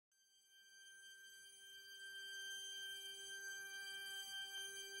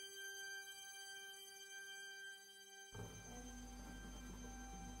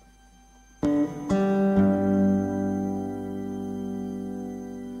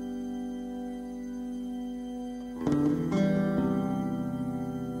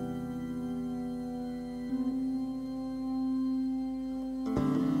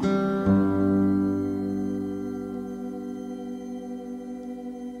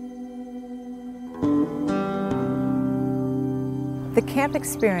The camp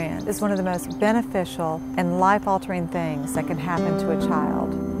experience is one of the most beneficial and life-altering things that can happen to a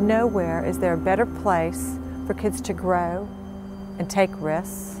child. Nowhere is there a better place for kids to grow and take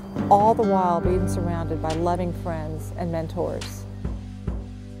risks, all the while being surrounded by loving friends and mentors.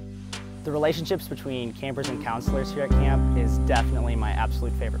 The relationships between campers and counselors here at camp is definitely my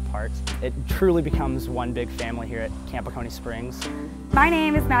absolute favorite part. It truly becomes one big family here at Camp Balcones Springs. My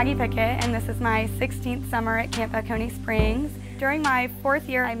name is Maggie Pickett, and this is my 16th summer at Camp Balcones Springs. During my 4th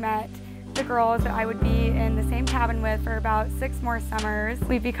year, I met the girls that I would be in the same cabin with for about 6 more summers.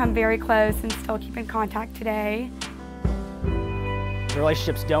 We've become very close and still keep in contact today. The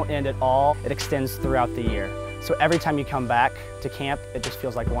relationships don't end at all. It extends throughout the year. So every time you come back to camp, it just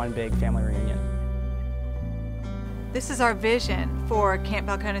feels like one big family reunion. This is our vision for Camp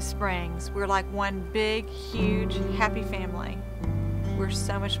Balcones Springs. We're like one big, huge, happy family. We're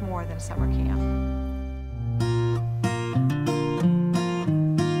so much more than a summer camp.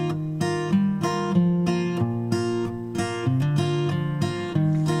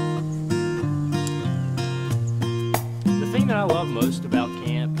 The thing that I love most about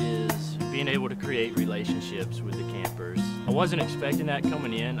camp is being able to create relationships with the campers. I wasn't expecting that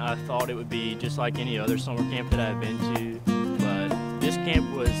coming in. I thought it would be just like any other summer camp that I've been to, but this camp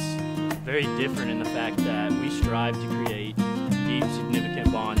was very different in the fact that we strive to create deep,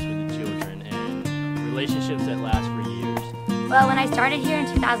 significant bonds with the children and relationships that last for years. Well, when I started here in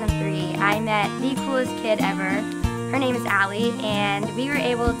 2003, I met the coolest kid ever. Her name is Allie, and we were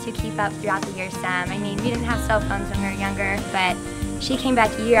able to keep up throughout the year some. I mean, we didn't have cell phones when we were younger, but she came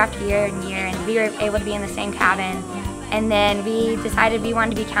back year after year and year, and we were able to be in the same cabin. And then we decided we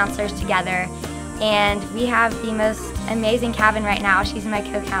wanted to be counselors together, and we have the most amazing cabin right now. She's my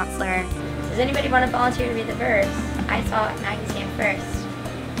co-counselor. Does anybody want to volunteer to read the verse? I saw Maggie's hand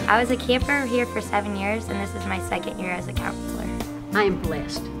first. I was a camper here for 7 years, and this is my 2nd year as a counselor. I am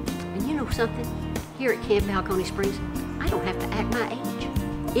blessed. And you know something? Here at Camp Balcones Springs, I don't have to act my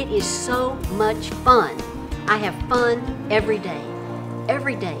age. It is so much fun. I have fun every day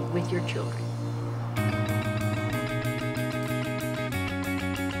with your children.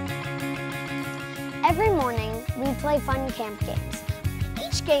 Every morning, we play fun camp games.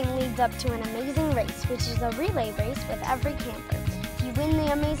 Each game leads up to an amazing race, which is a relay race with every camper. If you win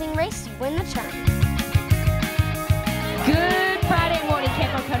the amazing race, you win the tournament. Good Friday morning,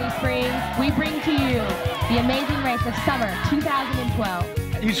 Camp Balcones Springs. We bring to you the amazing race of summer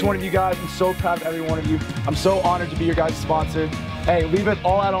 2012. Each one of you guys, I'm so proud of every one of you. I'm so honored to be your guys' sponsor. Hey, leave it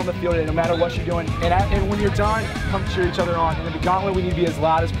all out on the field today, no matter what you're doing. And when you're done, come cheer each other on. And in the gauntlet, we need to be as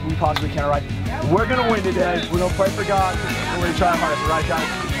loud as we possibly can, all right? We're going to win today. We're going to play for God, and we're going to try our hardest, all right, guys?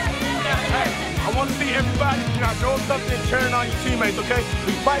 Hey, I want to see everybody, throw something and turn on your teammates, okay?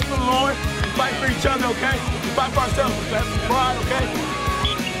 We fight for the Lord, we fight for each other, okay? We fight for ourselves, we have some pride, okay?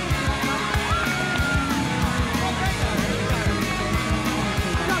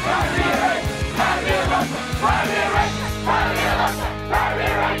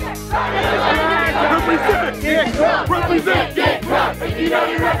 Represent! Yeah, represent! Yeah, if you know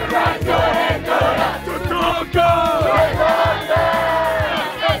you recognize, go ahead, go up!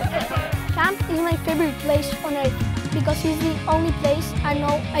 Camp is my favorite place on earth because it's the only place I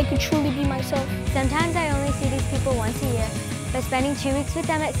know I could truly be myself. Sometimes I only see these people once a year, but spending 2 weeks with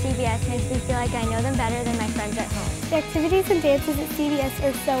them at CBS makes me feel like I know them better than my friends at home. The activities and dances at CBS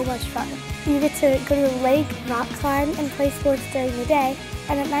are so much fun. You get to go to the lake, rock climb, and play sports during the day,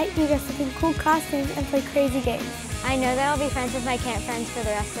 and at night you dress up in cool costumes and play crazy games. I know that I'll be friends with my camp friends for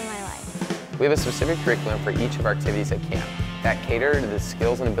the rest of my life. We have a specific curriculum for each of our activities at camp that cater to the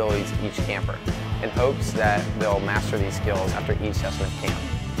skills and abilities of each camper in hopes that they'll master these skills after each session of camp.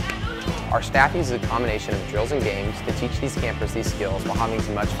 Our staff uses a combination of drills and games to teach these campers these skills while having as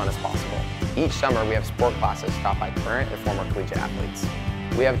much fun as possible. Each summer we have sport classes taught by current and former collegiate athletes.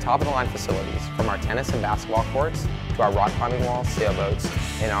 We have top-of-the-line facilities, from our tennis and basketball courts to our rock climbing walls, sailboats,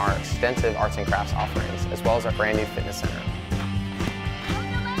 and our extensive arts and crafts offerings, as well as our brand new fitness center.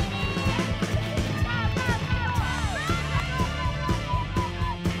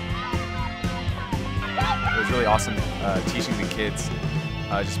 It was really awesome teaching the kids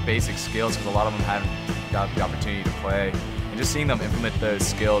just basic skills, because a lot of them haven't got the opportunity to play. And just seeing them implement those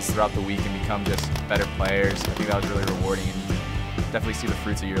skills throughout the week and become just better players, I think that was really rewarding, and definitely see the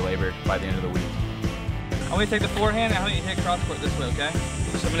fruits of your labor by the end of the week. I'm going to take the forehand and I'm going to hit cross court this way, okay?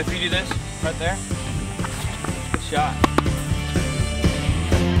 So I'm going to feed you this right there. shot.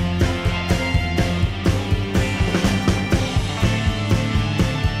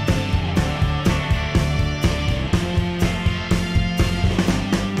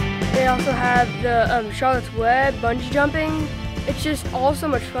 They also have the Charlotte's Web, bungee jumping. It's just all so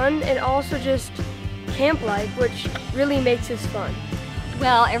much fun, and also just camp-like, which really makes this fun.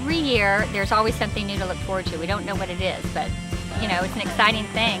 Well, every year there's always something new to look forward to. We don't know what it is, but you know, it's an exciting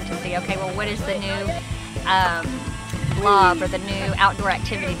thing to see, okay, well, what is the new blob or the new outdoor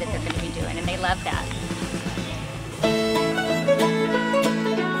activity that they're going to be doing, and they love that.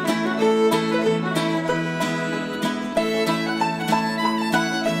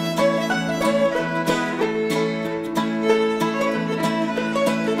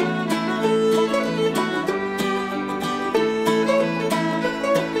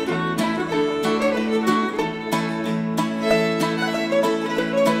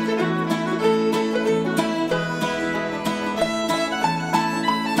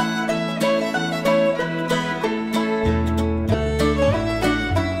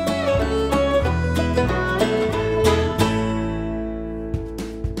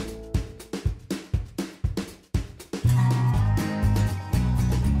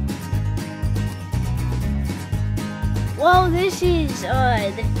 Well, this is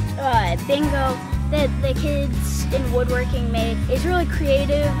the bingo that the kids in woodworking made. It's really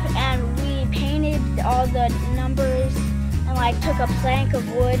creative, and we painted all the numbers and like took a plank of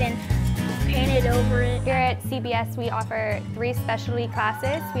wood and painted over it. Here at CBS we offer 3 specialty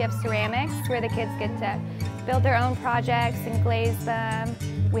classes. We have ceramics where the kids get to build their own projects and glaze them.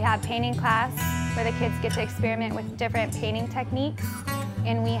 We have painting class where the kids get to experiment with different painting techniques.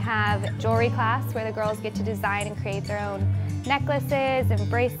 And we have jewelry class where the girls get to design and create their own necklaces and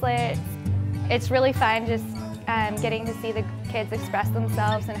bracelets. It's really fun just getting to see the kids express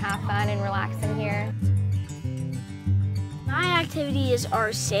themselves and have fun and relax in here. My activities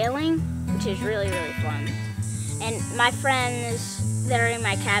are sailing, which is really, really fun. And my friends that are in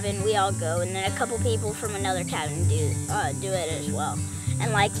my cabin, we all go, and then a couple people from another cabin do it as well.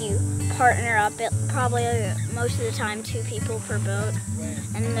 And like you partner up, probably most of the time 2 people per boat.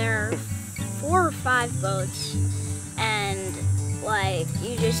 And there are 4 or 5 boats, and like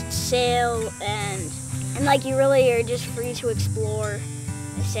you just sail and like you really are just free to explore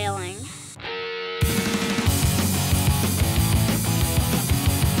sailing.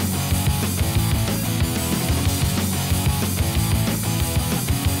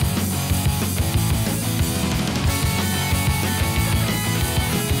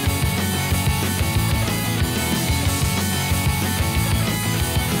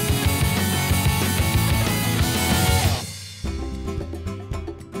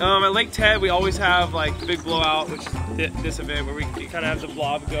 At Lake Ted, we always have like the big blowout, which is this event where we kind of have the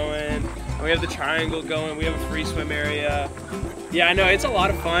blob going, and we have the triangle going, we have a free swim area. Yeah, I know, it's a lot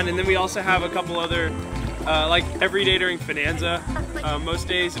of fun. And then we also have a couple other, like every day during Finanza, most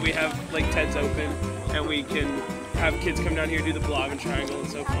days we have Lake Ted's open, and we can have kids come down here do the blob and triangle and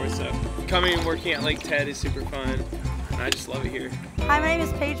so forth. So coming and working at Lake Ted is super fun. I just love it here. Hi, my name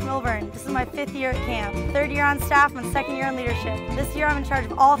is Paige Milburn. This is my 5th year at camp. 3rd year on staff, my 2nd year in leadership. This year I'm in charge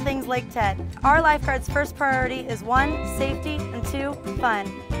of all things Lake Ted. Our lifeguards' first priority is 1, safety, and 2, fun.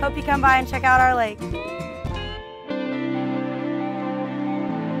 Hope you come by and check out our lake.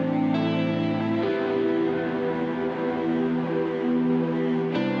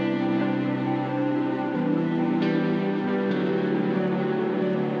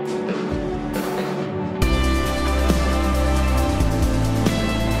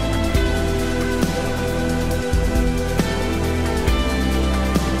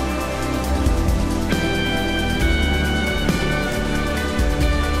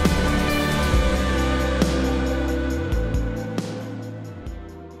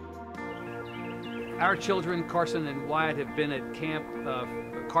 Our children, Carson and Wyatt, have been at camp,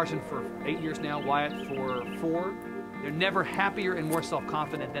 Carson for 8 years now, Wyatt for 4. They're never happier and more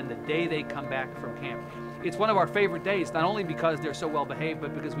self-confident than the day they come back from camp. It's one of our favorite days, not only because they're so well behaved,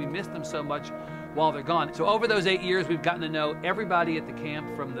 but because we miss them so much while they're gone. So over those 8 years, we've gotten to know everybody at the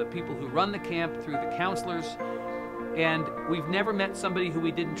camp, from the people who run the camp through the counselors, and we've never met somebody who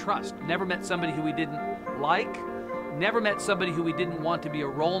we didn't trust, never met somebody who we didn't like, never met somebody who we didn't want to be a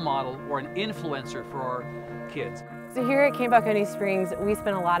role model or an influencer for our kids. So here at Camp Balcones Springs, we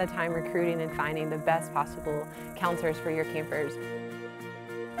spend a lot of time recruiting and finding the best possible counselors for your campers.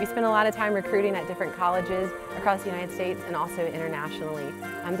 We spend a lot of time recruiting at different colleges across the United States and also internationally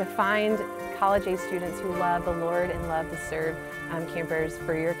to find college-age students who love the Lord and love to serve campers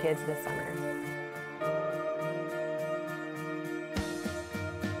for your kids this summer.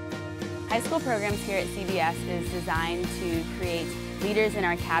 High school programs here at CBS is designed to create leaders in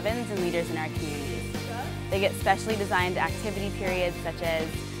our cabins and leaders in our communities. They get specially designed activity periods such as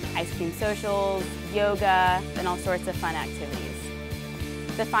ice cream socials, yoga, and all sorts of fun activities.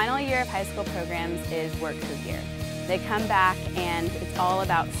 The final year of high school programs is Work Crew Year. They come back and it's all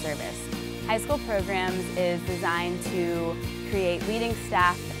about service. High school programs is designed to create leading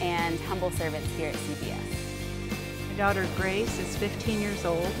staff and humble servants here at CBS. My daughter Grace is 15 years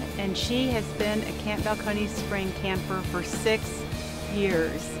old and she has been a Camp Balcones Spring camper for 6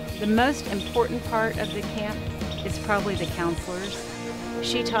 years. The most important part of the camp is probably the counselors.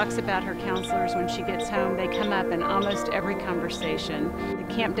 She talks about her counselors when she gets home. They come up in almost every conversation.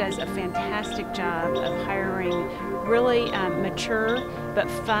 The camp does a fantastic job of hiring really mature but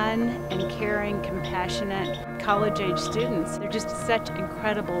fun and caring, compassionate college-age students. They're just such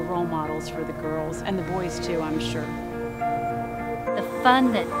incredible role models for the girls and the boys too, I'm sure. The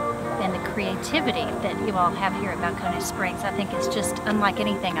fun and the creativity that you all have here at Balcones Springs, I think is just unlike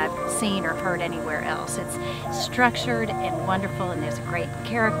anything I've seen or heard anywhere else. It's structured and wonderful, and there's a great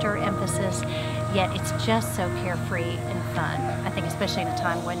character emphasis, yet it's just so carefree and fun. I think especially in a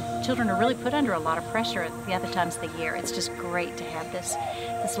time when children are really put under a lot of pressure at the other times of the year, it's just great to have this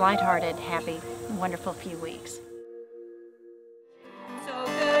lighthearted, happy, wonderful few weeks. So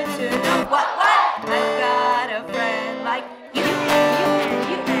good to know what? I've got a friend like you.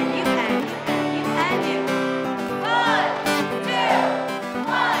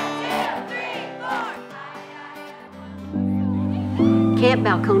 Camp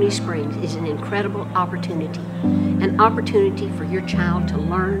Balcones Springs is an incredible opportunity, an opportunity for your child to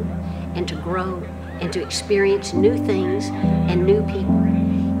learn and to grow and to experience new things and new people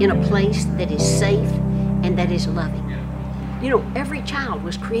in a place that is safe and that is loving. You know, every child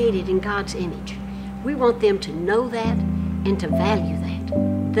was created in God's image. We want them to know that and to value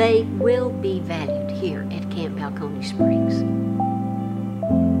that. They will be valued here at Camp Balcones Springs.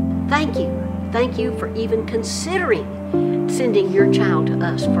 Thank you. Thank you for even considering sending your child to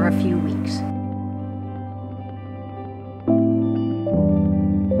us for a few weeks.